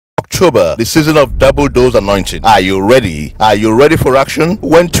October, the season of double dose anointing. Are you ready? Are you ready for action?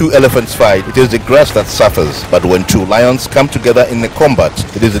 When two elephants fight, it is the grass that suffers. But when two lions come together in a combat,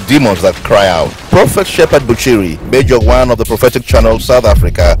 it is the demons that cry out. Prophet Shepherd Bushiri, Major 1 of the Prophetic Channel, South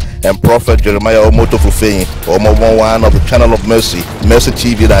Africa, and Prophet Jeremiah Omoto Fufeyin, Omoto 1 of the Channel of Mercy,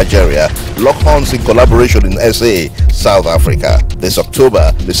 MercyTV Nigeria, lock horns in collaboration in SA, South Africa. This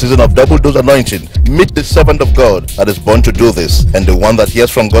October, the season of double dose anointing. Meet the servant of God that is born to do this, and the one that hears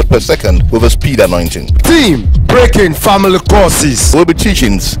from God per second with a speed anointing. Team breaking family courses. Will be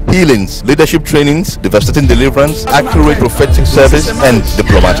teachings, healings, leadership trainings, devastating deliverance, accurate prophetic service, and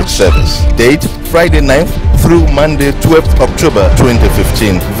diplomatic service. Date Friday 9th through Monday 12th October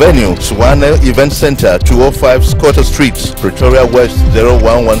 2015. Venue Tshwane Event Center, 205 Scotter Street, Pretoria West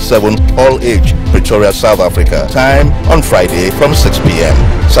 0117, all age, Pretoria, South Africa. Time on Friday from 6 p.m.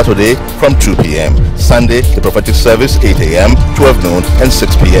 Saturday from 2 p.m. Sunday, the prophetic service 8 a.m., 12 noon, and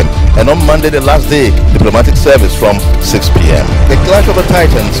 6 p.m. And on Monday, the last day, diplomatic service from 6 p.m. The Clash of the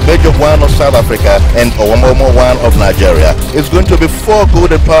Titans, Major 1 of South Africa and Omoto 1 of Nigeria. It's going to be 4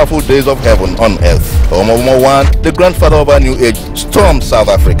 good and powerful days of heaven on earth. Omoto 1, the grandfather of our new age, stormed South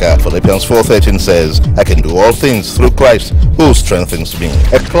Africa. Philippians 4:13 says, I can do all things through Christ who strengthens me.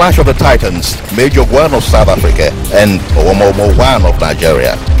 A Clash of the Titans, Major 1 of South Africa and Omoto 1 of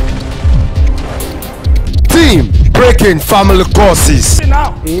Nigeria. Team breaking family courses.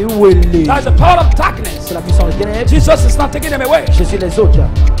 Now, that's the power of darkness. Jesus is not taking them away.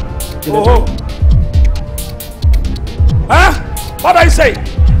 Oh. Huh? What are you saying?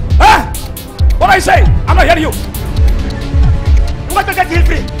 Huh? What are you saying? I'm not hearing you. You want to get him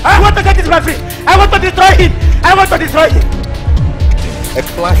free? Huh? You want to get this man free? I want to destroy him. I want to destroy him. A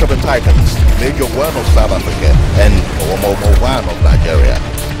Clash of the Titans, Major 1 of South Africa and Omoto 1 of Nigeria.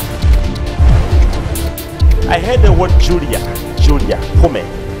 I heard the word Julia, Pome,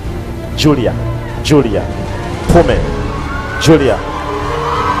 Julia, Pome, Julia.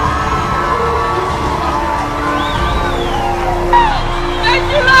 Thank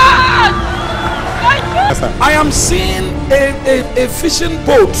you, Lord. Thank you. I am seeing a fishing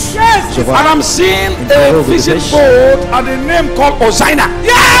boat. Yes. And I'm seeing a fishing boat and a name called Osina.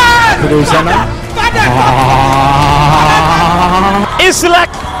 Yes. It's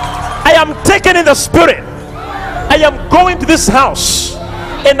like I am taken in the spirit. I am going to this house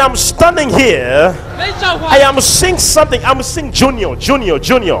and I'm standing here. I am seeing something. I'm seeing Junior. Junior is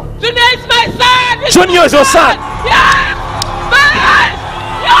my son. Junior is your son. Yeah.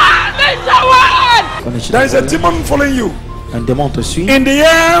 There is a demon following you. In the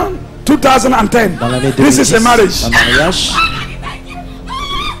year 2010, this is a marriage.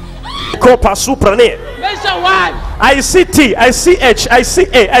 I see T, I see H, I see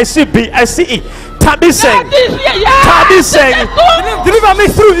A, I see B, I see E. Tabi Seng. Tabi Seng. Deliver me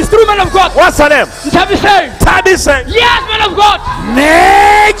through. It's through, man of God. What's her name? Tabi Seng. Tabi Seng. Yes, man of God.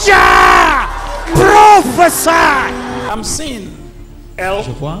 Major prophesy. I'm seeing L.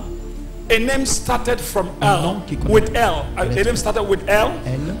 A name started from L with L. A name started with L.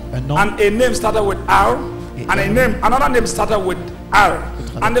 And a name started with R. And another name started with R.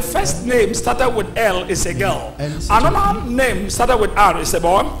 And the first name started with L is a girl. Another name started with R is a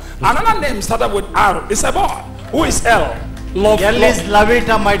boy. Another name started with R is a boy. Who is L? L is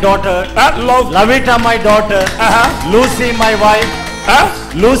Lavita, my daughter. Lavita, my daughter. Lucy, my wife.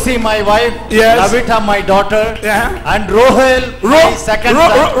 Lucy, my wife. Yes. Lavita, my daughter. And Rohel, my second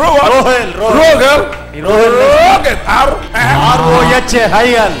son. Rohel.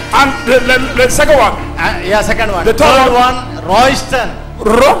 R-O-H-A-I-L. And the second one? Yeah, second one. The third one, Royston.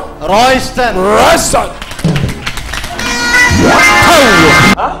 Royston.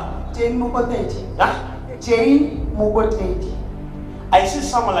 Jane Mukoteti. Jane Mukoteti. I see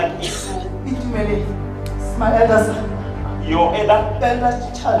someone like you. It's my elder son. Your elder? Elder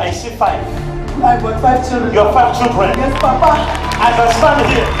child. I see 5. I got 5 children. You have 5 children? Yes, Papa. As I stand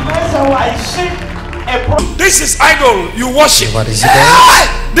here, I see this is idol you worship.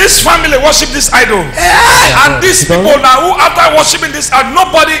 This family worship this idol. And these people now who after worshiping this and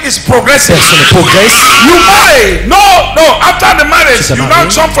nobody is progressing. You marry. No. After the marriage, you now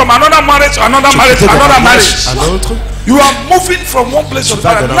jump from another marriage to another marriage to another marriage. You are moving from one place to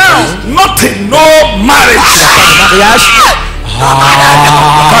another. Now, nothing, no marriage. Can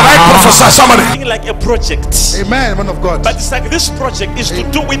I prophesy somebody? Like a project. Amen, man of God. But it's like this project is to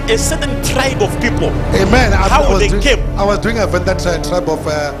do with a certain tribe of people. Amen. How they came. I was doing a Venda tribe of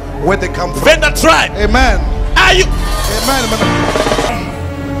where they come from. Venda tribe. Amen. Are you? Amen, man of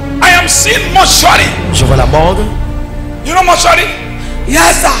God. I am seeing Bushiri. Je vois la mode. You know Bushiri?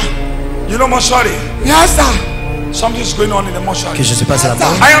 Yes, sir. You know Bushiri? Yes, sir. Something is going on in the mortuary. Que je sais pas, c'est la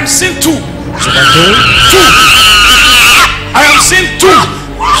mort. I am seeing two. Je vois deux. I am seeing two.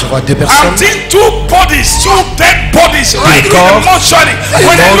 Je vois deux personnes. I'm seeing two bodies, two dead bodies right in the mortuary.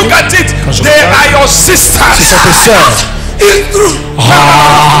 When I look at it, they are your sisters. Ce sont tes sœurs. It's true.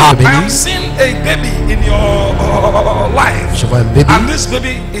 I am seeing a baby in your life. Je vois un bébé. And this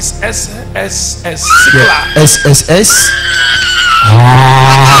baby is SSS. SSS.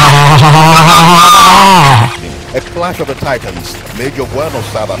 A clash of the Titans, Major 1 of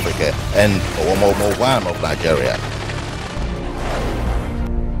South Africa and Omoto 1 of Nigeria.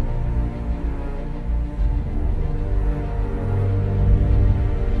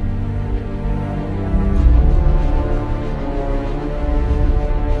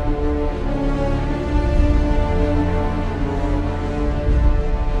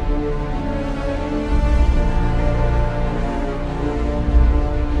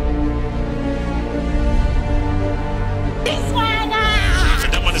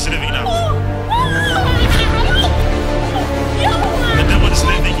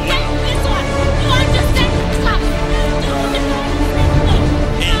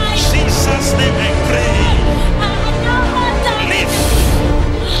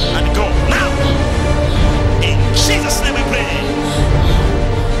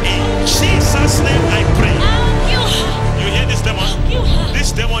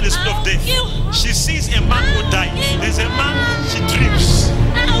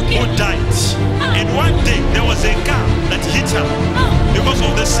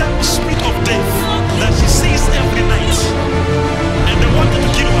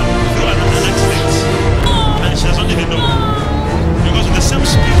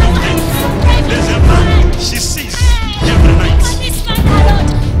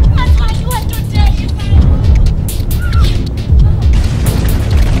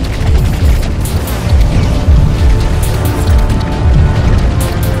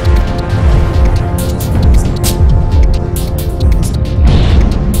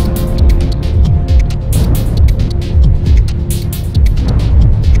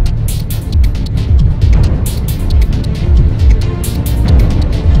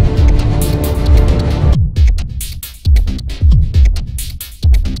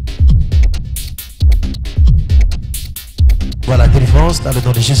 Voilà, délivrance dans le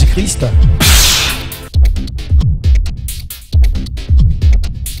nom de Jésus-Christ.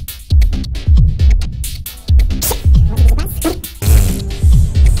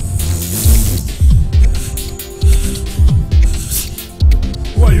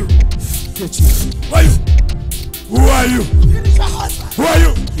 Who are you? Who are you? Who are you? Finish your husband. Who are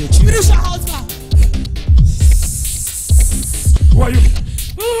you? Finish your husband. Who are you?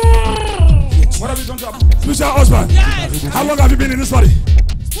 What have you done to her? Finish your husband? Yes. How long have you been in this body?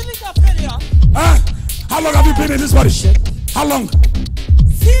 Finish your failure. Huh? How long have you been in this body? How long?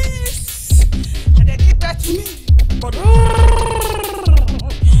 6. And they give back to me. But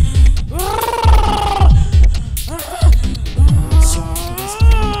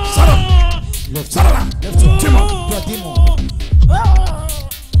Sarah, Timon.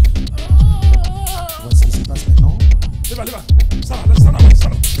 Voici ce qui se passe maintenant. Sarah,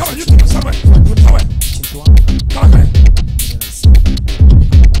 come on, you Timon, Sarah. Tiens-toi. Come on.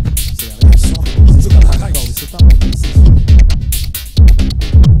 C'est la réaction de cet homme.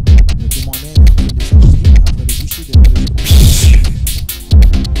 Le témoignage après le sorcier, après le bûcher de la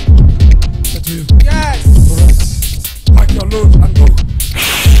Yes. Pack your load and go.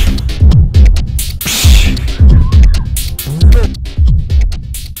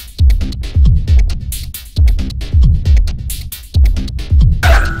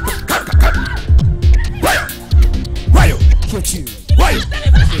 Why?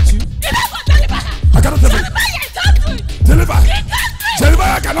 I cannot deliver. Deliver. Deliver.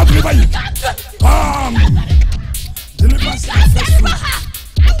 I cannot deliver you. Deliver successful.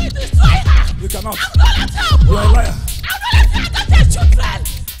 You cannot. You are a liar.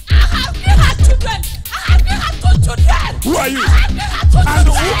 Who are you?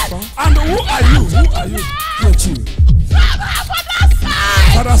 And who are you? Who are you?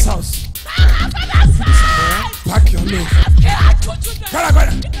 Father's house. Pack your load.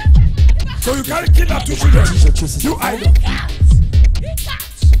 So you can't kill our 2 children. You idol.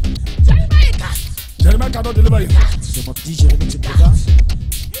 Jeremiah cannot deliver you. Je m'en dis, Jérémie, tu ne peux pas.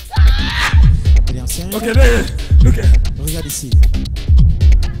 Elle est enceinte. Okay, look here. Regarde ici.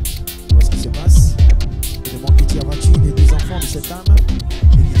 Vois ce qui se passe. Il demande que tu as battu les 2 enfants de cette âme.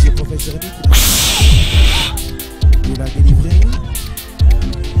 Et que Dieu prophète Jérémie qui l'a délivré.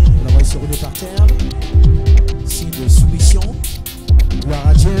 Vous la voyez se rouler par terre. Signe de soumission. Gloire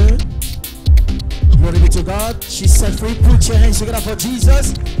à Dieu. Glory be to God. She set free. Put your hands together for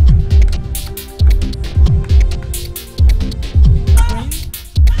Jesus.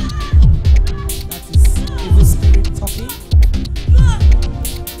 That is evil spirit talking.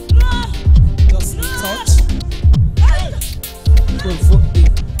 Just a touch. Provoke the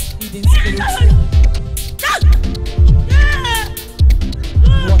hidden spirit.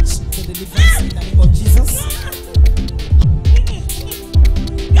 Watch the deliverance in the name of Jesus.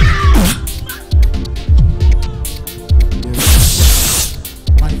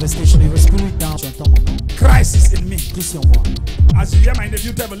 Manifestation of your spirit down. Christ is in me. As you hear my name,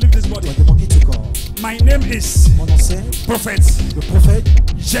 you never leave this body. My name is Prophet. The prophet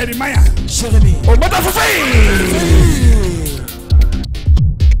Jeremiah. Jeremy. Omoto Fufeyin.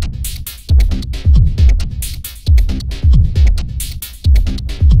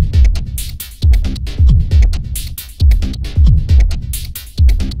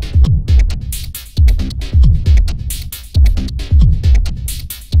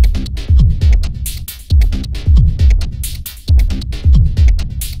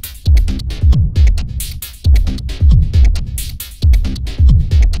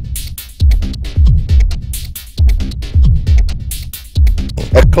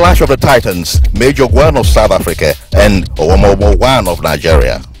 A clash of the Titans, Major 1 of South Africa and Omoto 1 of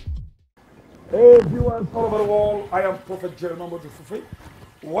Nigeria. Hey viewers all over the world, I am Prophet Jeremiah Fufeyin.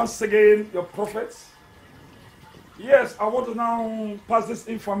 Once again, your prophet. Yes, I want to now pass this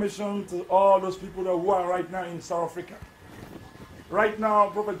information to all those people who are right now in South Africa. Right now,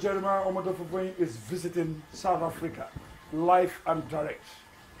 Prophet Jeremiah Omoto Fufeyin is visiting South Africa, live and direct.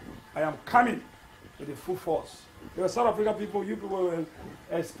 I am coming with a full force. There are South African people, you people were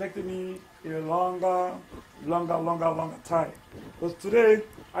expecting me in a longer time. But today,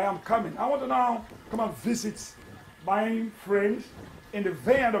 I am coming. I want to now come and visit my friend in the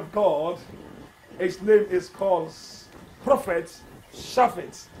vein of God. His name is called Prophet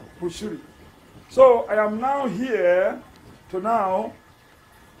Bushiri. So I am now here to now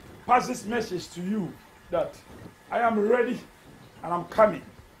pass this message to you that I am ready and I'm coming.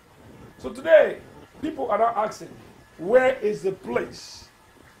 So today, people are now asking, where is the place?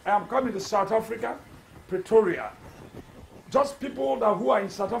 I am coming to South Africa, Pretoria. Just people who are in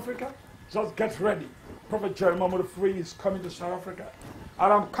South Africa, just get ready. Prophet Jeremiah Fufeyin is coming to South Africa.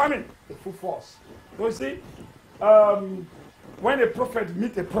 And I'm coming with full force. So you see, when a prophet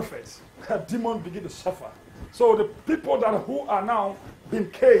meets a prophet, a demon begin to suffer. So the people who are now in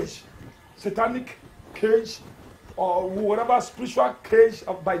cage, satanic cage, or whatever spiritual cage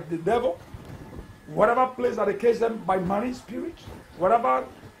by the devil, whatever place that they cage them by money, spirit, whatever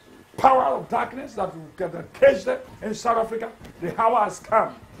power of darkness that can cage them in South Africa, the hour has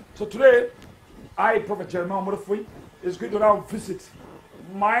come. So today, I, Prophet Jeremiah Fufeyin, is going to now visit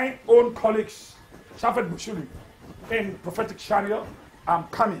my own colleagues, Bushiri, in Prophetic channel. I'm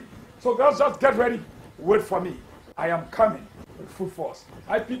coming. So girls, just get ready. Wait for me. I am coming with full force.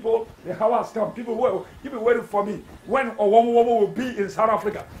 People, the hour has come. People will you've been waiting for me. When a woman will be in South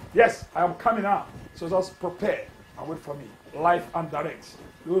Africa. Yes, I am coming now. So just prepare and wait for me. Live and direct.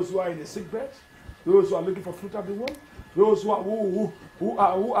 Those who are in the sick bed, those who are looking for fruit of the womb, those who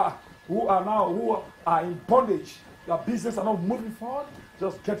are in bondage, their business are not moving forward.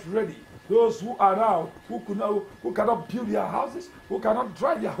 Just get ready. Those who are now who cannot build their houses, who cannot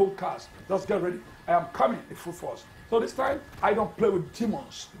drive their whole cars, just get ready. I am coming in full force. So this time I don't play with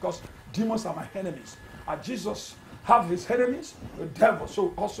demons because demons are my enemies. And Jesus have his enemies, the devil.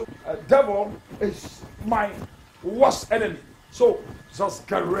 So also devil is my worst enemy. So just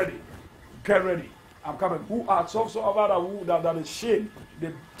get ready. Get ready. I'm coming. Who are so about that is shame,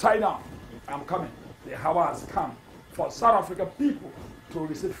 they tie down. I'm coming. The hour has come for South African people to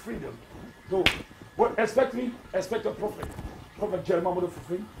receive freedom. So what expect me? Expect a prophet. Prophet Jeremiah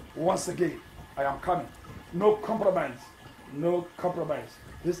Fufeyin. Once again, I am coming. No compromise. No compromise.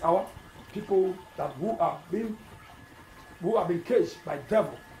 This hour, people who have been caged by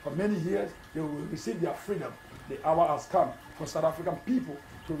devil for many years, they will receive their freedom. The hour has come for South African people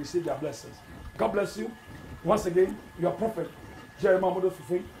to receive their blessings. God bless you. Once again, your prophet, Jeremiah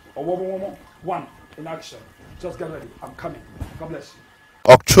Fufeyin, or 1 in action. Just get ready. I'm coming. God bless you.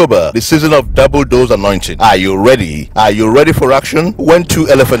 October, the season of double dose anointing. Are you ready? Are you ready for action? When 2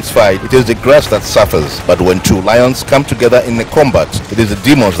 elephants fight, it is the grass that suffers. But when 2 lions come together in a combat, it is the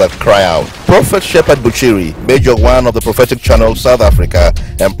demons that cry out. Prophet Shepherd Bushiri, Major 1 of the Prophetic Channel South Africa,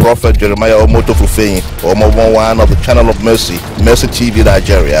 and Prophet Jeremiah Omoto Fufeyin, Omoto 1 of the Channel of Mercy, MercyTV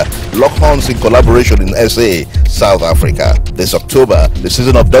Nigeria, lock horns in collaboration in SA, South Africa. This October, the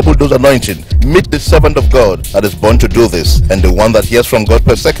season of double dose anointing. Meet the servant of God that is born to do this, and the one that hears from God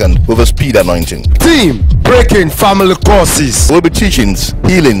per second with a speed anointing. Team breaking family courses. We'll be teachings,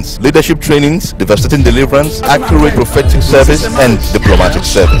 healings, leadership trainings, devastating deliverance, accurate prophetic service, and diplomatic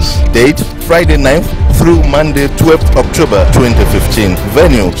service. Date Friday 9th through Monday 12th October 2015.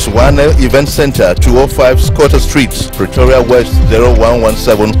 Venue Tshwane Event Center, 205 Scotter Street, Pretoria West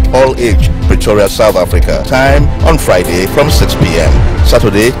 0117, all age, Pretoria, South Africa. Time on Friday from 6 p.m.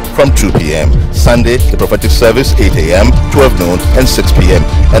 Saturday from 2 p.m. Sunday, the prophetic service 8 a.m., 12 noon, and 6 p.m.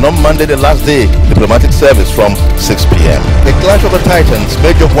 And on Monday, the last day, diplomatic service from 6 p.m. The Clash of the Titans,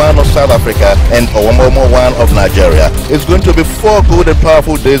 Major 1 of South Africa and Omoto 1 of Nigeria. It's going to be 4 good and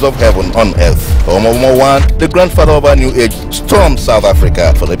powerful days of heaven on earth. Omoto 1, the grandfather of our new age, stormed South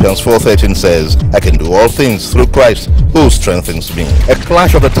Africa. Philippians 4:13 says, I can do all things through Christ who strengthens me. A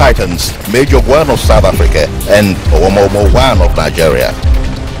Clash of the Titans, Major 1 of South Africa and Omoto 1 of Nigeria.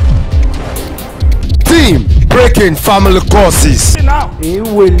 Team breaking family courses. Now,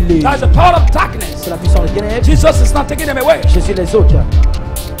 that's the power of darkness. Jesus is not taking them away.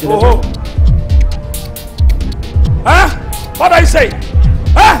 Oh. Huh? What I say?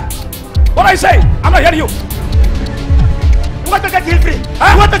 Huh? What I say? I'm not hearing you. You want to get him free?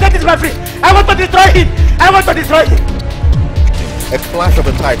 I want to get this man free. I want to destroy him. I want to destroy him. A Clash of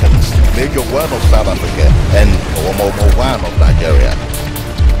the Titans, Major 1 of South Africa and Omoto 1 of Nigeria.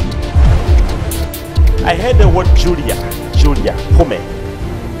 I heard the word Julia, Pome,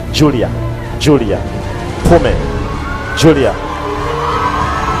 Julia, Pome, Julia.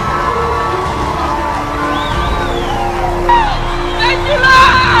 Thank you,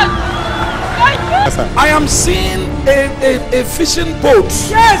 Lord. Thank you. I am seeing a fishing boat.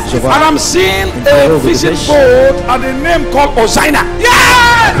 Yes. And I'm seeing a fishing boat and a name called Ozaina.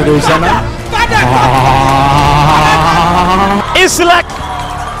 Yes. It's like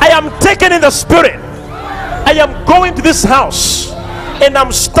I am taken in the spirit. I am going to this house and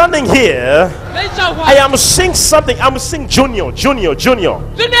I'm standing here. I am seeing something. I'm seeing Junior. Junior is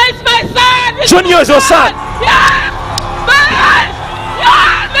my son. Junior is your son. Yes.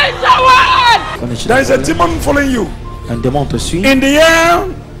 There is a demon following you. Un démon te suit. In the year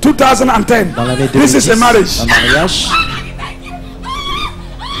 2010, Dans l'année 2010, this is a marriage. Un mariage.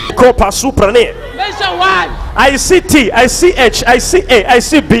 I see T, I see H, I see A, I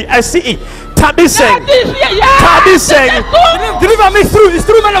see B, I see E. Tabi Seng. Tabi Seng. Deliver me through. It's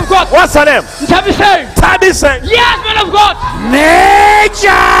through, man of God. What's her name? Tabi Seng. Tabi Seng. Yes, man of God.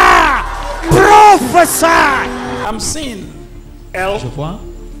 Nature prophesy. I'm seeing L. Je vois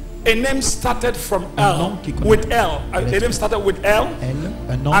A name started from L with L. A name started with L.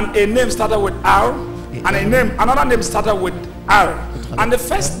 un nom. And a name started with R. And another name started with R. And the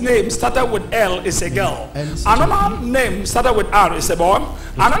first name started with L is a girl. Another name started with R is a boy.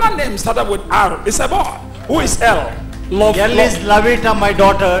 Another name started with R is a boy. Who is L? L is Lavita, my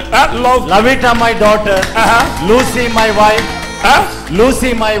daughter. Love. Lavita, my daughter. Lucy, my wife.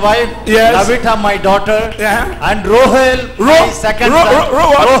 Lucy, my wife. Yes. Lavita, my daughter. And Rohel, my second son.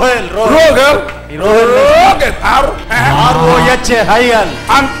 Rohel. R-O-H-A-L.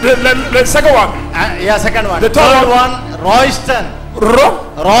 And the second one. Yeah, second one. The third one, Royston.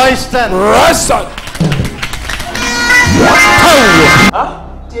 Royston.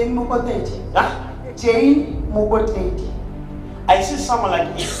 Jane Muboteti. Jane Muboteti. I see someone like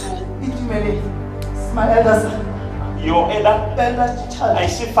you. Itumele. It's my elder son. Your elder? Elder child. I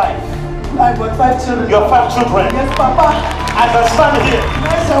see 5. I got 5 children. You have 5 children? Yes, Papa. As I stand here,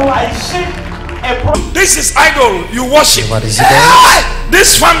 I see a this is idol you worship.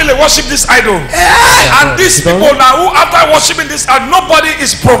 This family worship this idol. And these people now who after worshiping this idol, nobody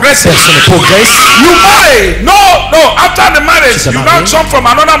is progressing. You marry. No. After the marriage, you now jump from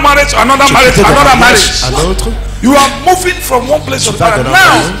another marriage to another marriage to another marriage. You are moving from one place to another.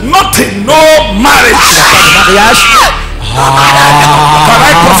 Now, nothing, no marriage. Can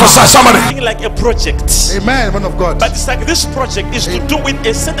I prophesy somebody? Like a project. Amen, man of God. But it's like this project is to do with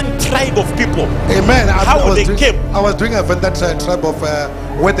a certain tribe of people. Amen. How they came. I was doing a Venda tribe of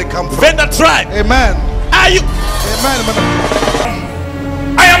where they come from. Venda tribe. Amen. Are you? Amen, man of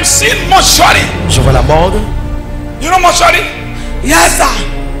God. I am seeing Bushiri. Je vois la mode. You know Bushiri? Yes, sir.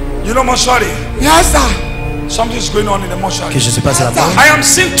 You know Bushiri? Yes, sir. Something is going on in the Bushiri. Que je sais pas c'est la mode. I am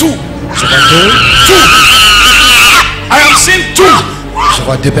seeing 2. Je vois 2. I am seeing 2. Je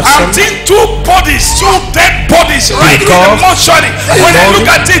vois 2 I'm personnes. seeing 2 bodies, 2 dead bodies right in the mortuary. When I look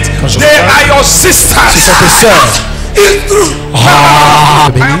at it, they are your sisters. Ce sont tes sœurs.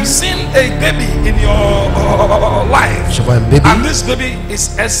 I am seeing a baby in your life. Je vois un bébé. And this baby is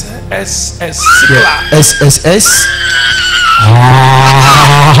SSS. Yeah. SSS.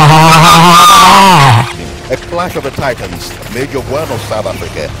 A clash of the Titans, Major 1 of South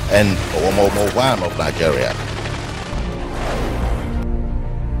Africa and Omoto 1 of Nigeria.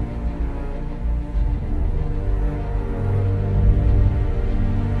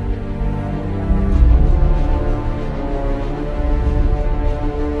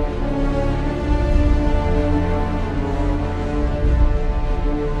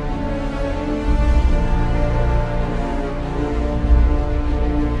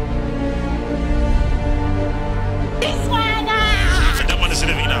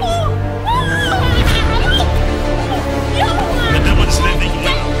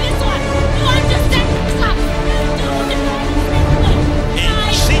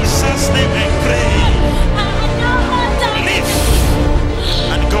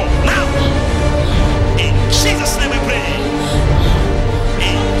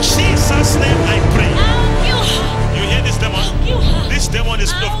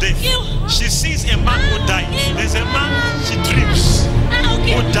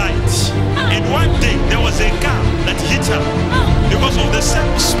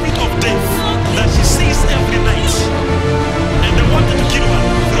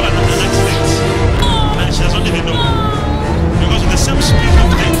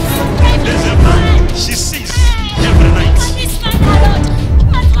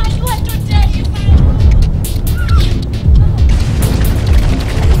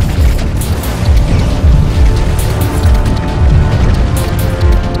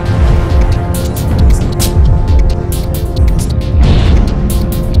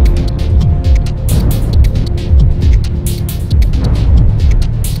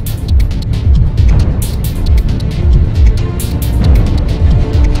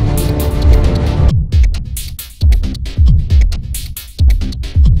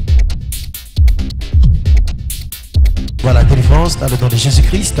 Voilà, délivrance dans le nom de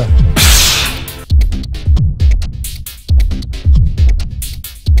Jésus-Christ.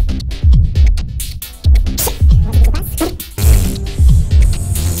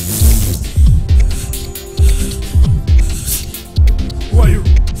 Who are you?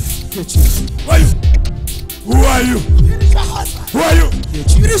 Who are you? Who are you? Who are you?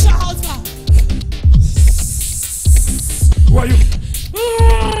 Finish your husband. Who are you?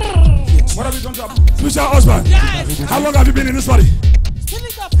 What have you done to her? Who's your husband? Yes. How long have you been in this body?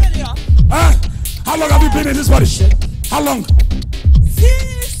 Spirit of failure. Huh? How long have you been in this body? How long?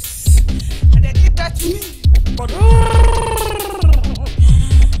 Since. And they give that to me. But,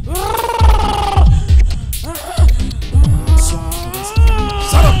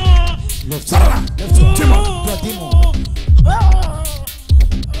 Sarah, Timon.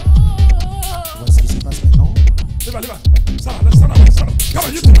 Voici ce qui se passe maintenant. Sarah, Sarah. Come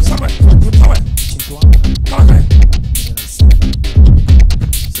on, you do it. Sarah. Tiens-toi.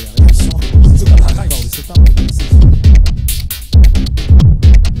 C'est la réaction de cet homme.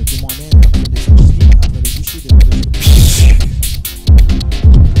 Le témoignage après les injustifs, après le bûcher de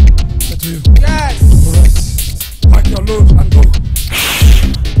Yes. Pack your load and go.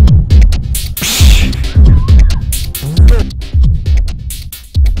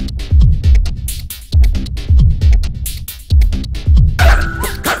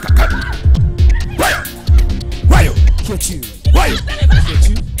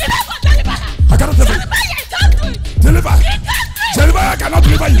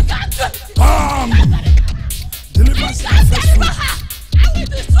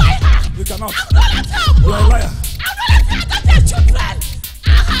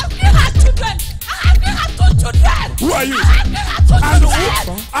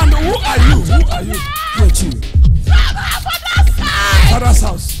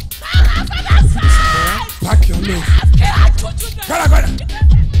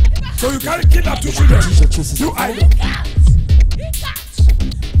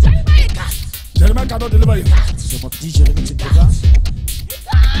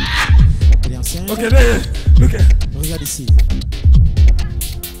 Regarde ici.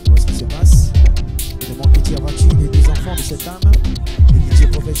 Voici ce qui se passe. Je demande pitié à voiture les deux enfants de cette âme. Et pitié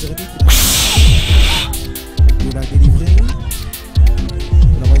prophète Jérémie qui l'a délivré.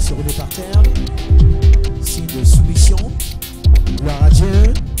 Vous la voyez se rouler par terre. Signe de soumission. Gloire à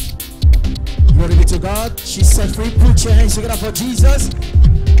Dieu. Glory be to God. She's set free. Put your hands together for Jesus.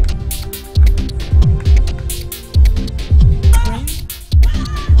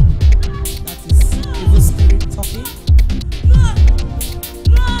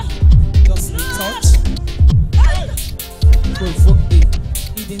 Provoke the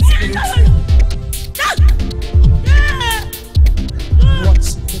hidden spirit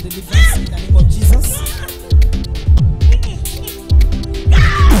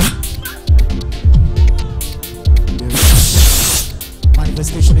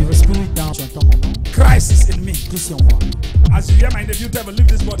you devil, leave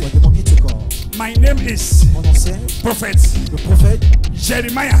this body. Ouais, démon, quitte ce corps. My name is Mon nom c'est Prophet. le prophète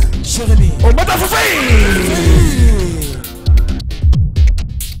Jeremiah. Jérémie. Omoto Fufeyin.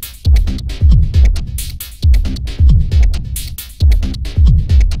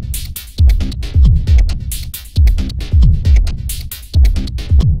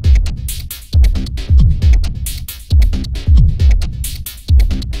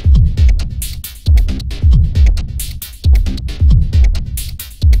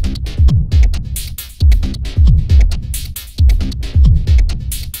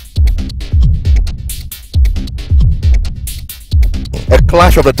 A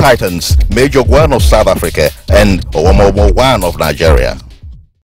clash of the Titans, Major One of South Africa and Omoto One of Nigeria.